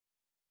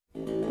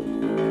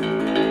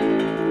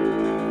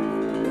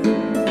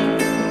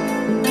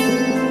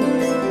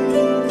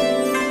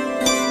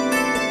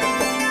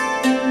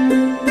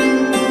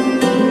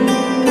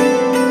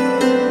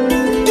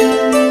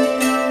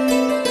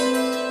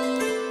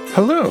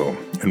Hello,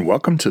 and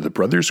welcome to the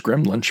Brothers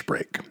Grimm Lunch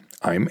Break.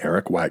 I'm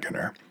Eric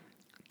Wagoner.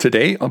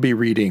 Today I'll be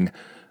reading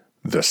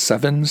The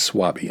Seven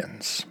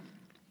Swabians.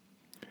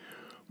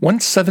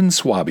 Once 7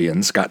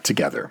 Swabians got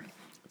together.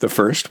 The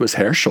first was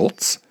Herr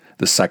Schultz,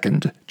 the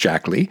second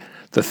Jackli,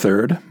 the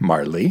third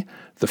Marley,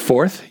 the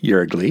fourth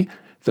Jörgli,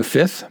 the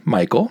fifth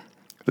Michael,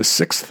 the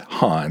sixth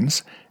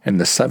Hans, and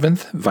the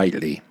seventh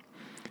Weitli.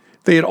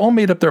 They had all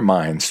made up their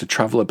minds to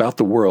travel about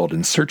the world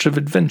in search of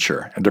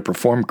adventure and to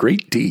perform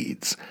great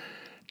deeds.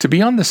 To be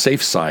on the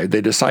safe side,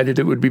 they decided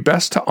it would be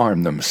best to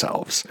arm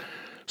themselves.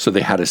 So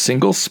they had a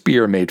single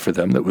spear made for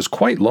them that was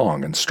quite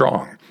long and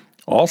strong.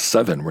 All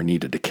 7 were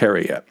needed to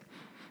carry it.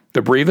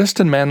 The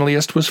bravest and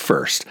manliest was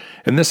first,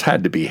 and this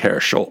had to be Herr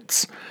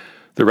Schultz.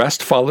 The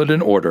rest followed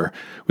in order,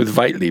 with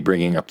Weitli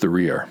bringing up the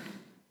rear.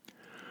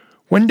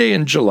 One day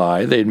in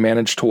July, they had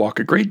managed to walk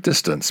a great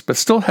distance, but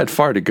still had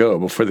far to go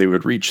before they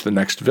would reach the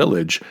next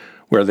village,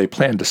 where they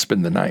planned to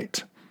spend the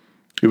night.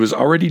 It was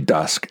already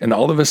dusk, and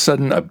all of a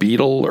sudden a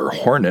beetle or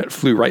hornet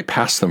flew right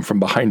past them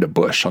from behind a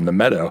bush on the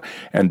meadow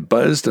and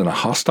buzzed in a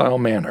hostile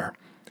manner.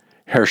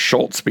 Herr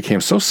Schultz became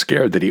so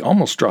scared that he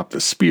almost dropped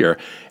the spear,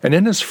 and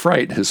in his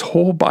fright his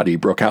whole body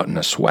broke out in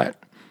a sweat.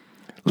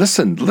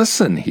 "Listen,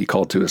 listen," he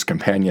called to his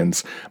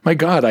companions. "My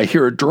God, I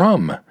hear a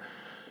drum."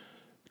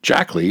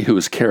 Jackli, who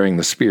was carrying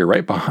the spear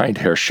right behind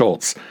Herr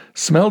Schultz,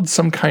 smelled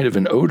some kind of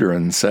an odor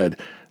and said,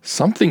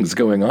 "Something's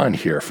going on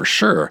here, for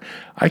sure.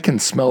 I can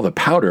smell the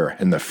powder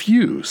and the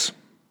fuse."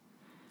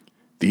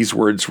 These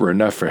words were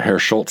enough for Herr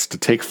Schultz to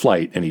take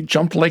flight, and he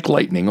jumped like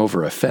lightning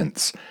over a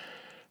fence.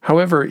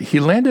 However, he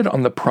landed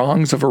on the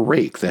prongs of a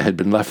rake that had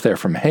been left there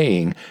from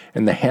haying,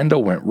 and the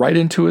handle went right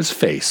into his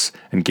face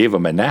and gave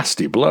him a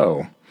nasty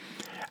blow.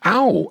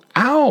 "Ow!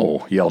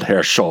 Ow!" yelled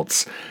Herr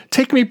Schultz.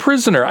 "Take me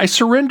prisoner! I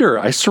surrender!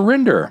 I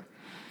surrender!"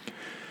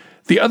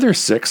 The other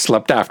 6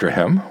 leapt after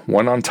him,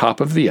 one on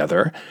top of the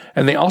other,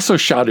 and they also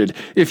shouted,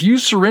 "If you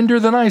surrender,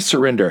 then I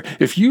surrender.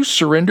 If you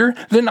surrender,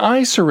 then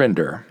I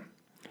surrender."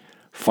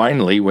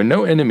 Finally, when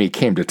no enemy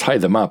came to tie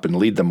them up and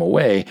lead them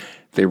away,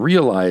 they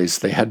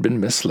realized they had been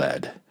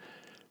misled.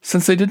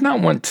 Since they did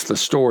not want the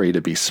story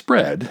to be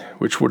spread,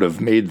 which would have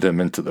made them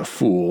into the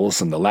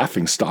fools and the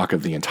laughingstock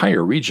of the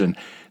entire region,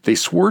 they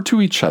swore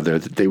to each other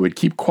that they would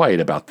keep quiet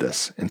about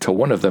this until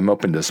one of them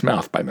opened his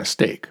mouth by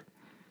mistake.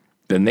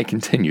 Then they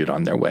continued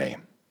on their way.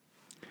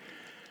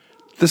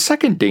 The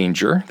second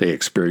danger they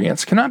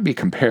experienced cannot be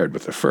compared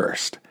with the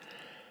first.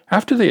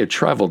 After they had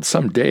traveled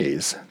some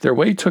days, their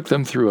way took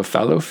them through a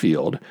fallow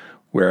field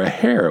where a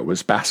hare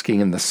was basking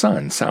in the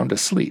sun, sound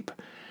asleep.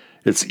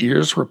 Its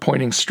ears were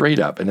pointing straight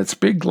up, and its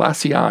big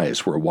glassy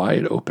eyes were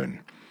wide open.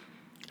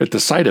 At the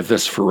sight of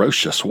this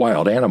ferocious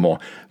wild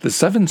animal, the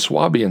 7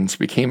 Swabians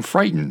became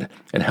frightened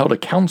and held a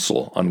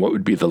council on what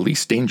would be the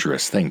least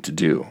dangerous thing to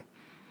do.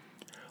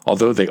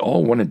 Although they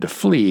all wanted to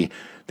flee,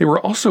 they were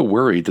also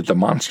worried that the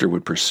monster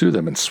would pursue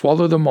them and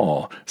swallow them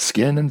all,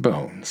 skin and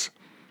bones.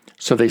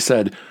 So they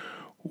said,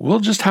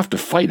 "We'll just have to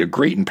fight a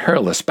great and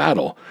perilous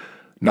battle.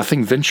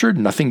 Nothing ventured,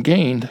 nothing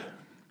gained."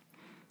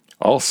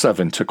 All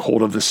 7 took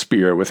hold of the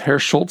spear, with Herr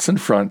Schultz in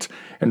front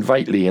and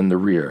Weitli in the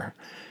rear.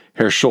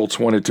 Herr Schultz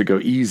wanted to go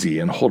easy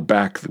and hold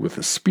back with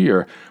the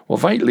spear, while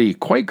Weitli,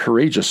 quite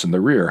courageous in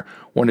the rear,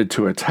 wanted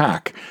to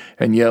attack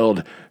and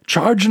yelled,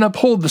 "Charge and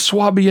uphold the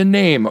Swabian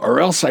name, or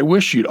else I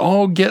wish you'd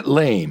all get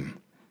lame."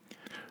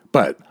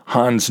 But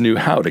Hans knew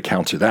how to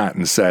counter that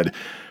and said,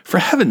 "For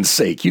heaven's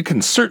sake, you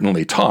can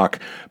certainly talk,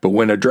 but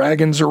when a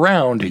dragon's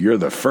around, you're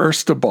the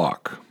first to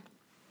balk."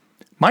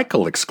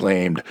 Michael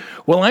exclaimed,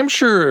 "Well, I'm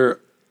sure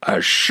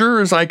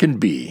as I can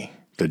be.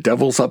 The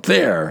devil's up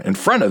there, in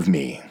front of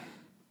me."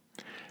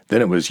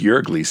 Then it was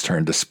Jörgli's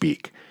turn to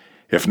speak.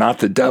 "If not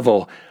the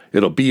devil,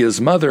 it'll be his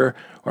mother,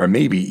 or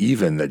maybe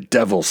even the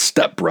devil's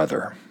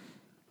stepbrother."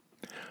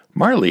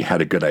 Marley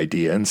had a good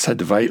idea and said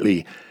to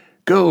Weitli,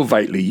 "Go,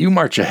 Weitli, you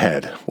march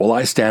ahead, while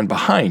I stand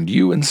behind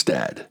you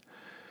instead."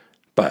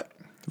 But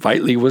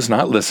Weitli was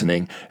not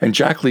listening, and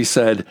Jackli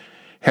said,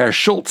 "Herr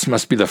Schultz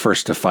must be the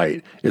first to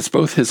fight. It's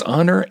both his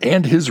honor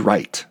and his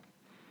right."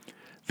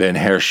 Then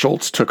Herr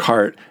Schultz took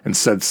heart and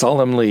said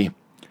solemnly,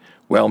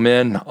 "Well,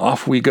 men,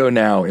 off we go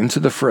now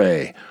into the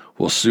fray.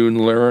 We'll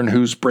soon learn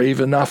who's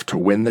brave enough to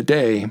win the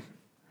day."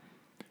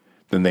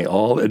 Then they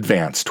all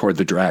advanced toward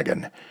the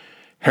dragon.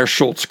 Herr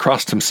Schultz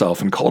crossed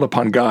himself and called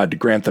upon God to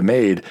grant them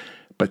aid,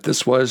 but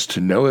this was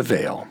to no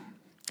avail.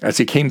 As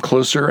he came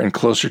closer and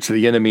closer to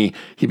the enemy,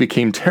 he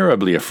became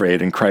terribly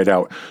afraid and cried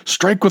out,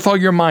 "Strike with all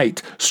your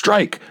might!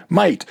 Strike!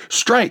 Might!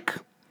 Strike!"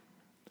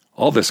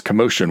 All this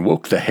commotion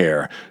woke the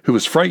hare, who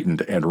was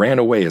frightened and ran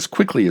away as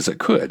quickly as it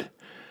could.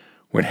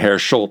 When Herr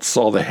Schultz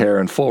saw the hare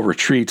in full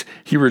retreat,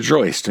 he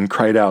rejoiced and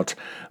cried out,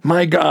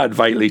 "My God,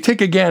 Weitli,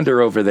 take a gander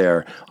over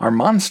there! Our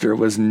monster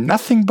was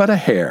nothing but a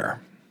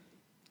hare."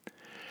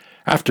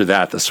 After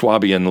that, the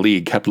Swabian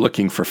League kept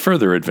looking for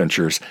further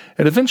adventures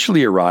and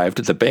eventually arrived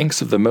at the banks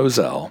of the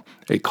Moselle,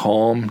 a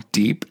calm,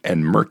 deep,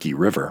 and murky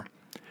river.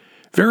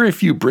 Very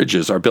few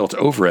bridges are built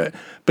over it,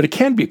 but it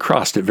can be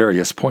crossed at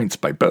various points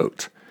by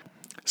boat.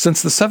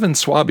 Since the 7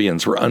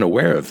 Swabians were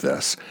unaware of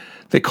this,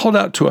 They called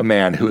out to a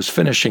man who was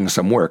finishing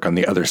some work on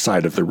the other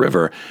side of the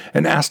river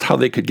and asked how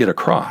they could get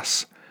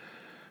across.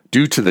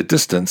 Due to the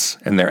distance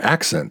and their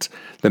accent,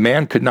 the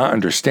man could not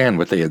understand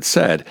what they had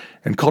said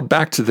and called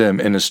back to them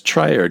in his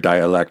Trier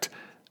dialect,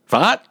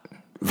 "Wat?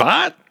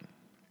 Wat?"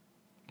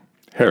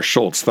 Herr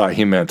Schultz thought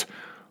he meant,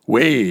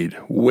 "Wade,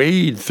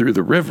 wade through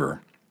the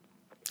river."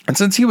 And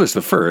since he was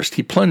the first,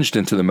 he plunged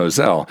into the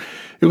Moselle.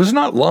 It was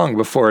not long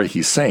before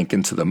he sank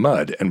into the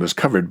mud and was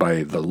covered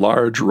by the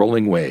large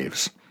rolling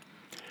waves.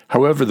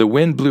 However, the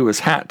wind blew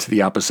his hat to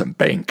the opposite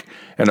bank,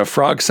 and a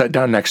frog sat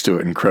down next to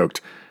it and croaked,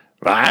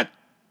 "Wat?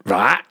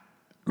 Wat?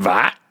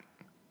 Wat?"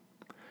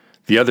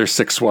 The other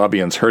 6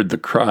 Swabians heard the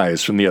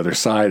cries from the other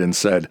side and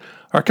said,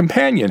 "Our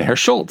companion, Herr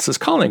Schultz, is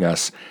calling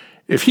us.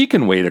 If he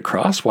can wade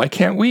across, why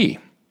can't we?"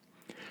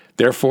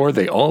 Therefore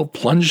they all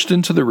plunged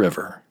into the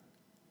river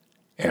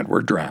and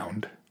were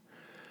drowned.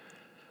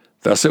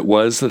 Thus it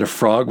was that a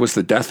frog was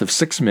the death of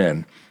 6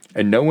 men,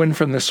 and no one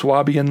from the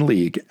Swabian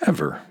League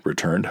ever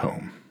returned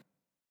home.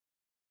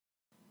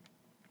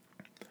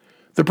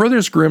 The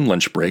Brothers Grimm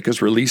Lunch Break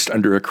is released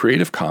under a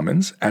Creative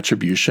Commons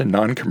Attribution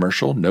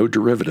Non-Commercial No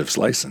Derivatives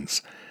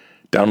license.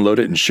 Download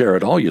it and share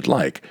it all you'd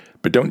like,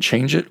 but don't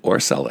change it or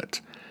sell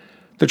it.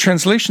 The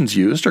translations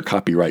used are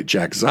copyright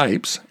Jack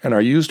Zipes and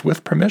are used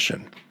with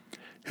permission.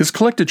 His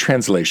collected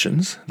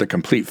translations, The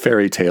Complete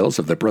Fairy Tales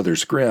of the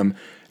Brothers Grimm,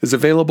 is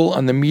available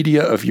on the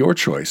media of your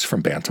choice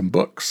from Bantam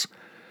Books.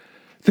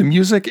 The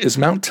music is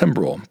Mount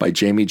Timbrel by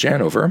Jamie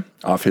Janover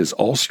off his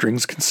All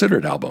Strings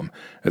Considered album,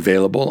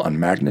 available on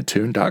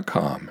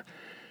Magnatune.com.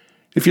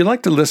 If you'd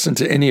like to listen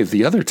to any of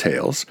the other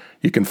tales,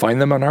 you can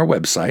find them on our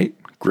website,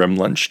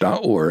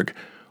 grimlunch.org,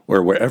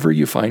 or wherever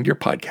you find your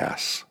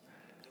podcasts.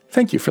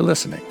 Thank you for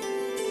listening.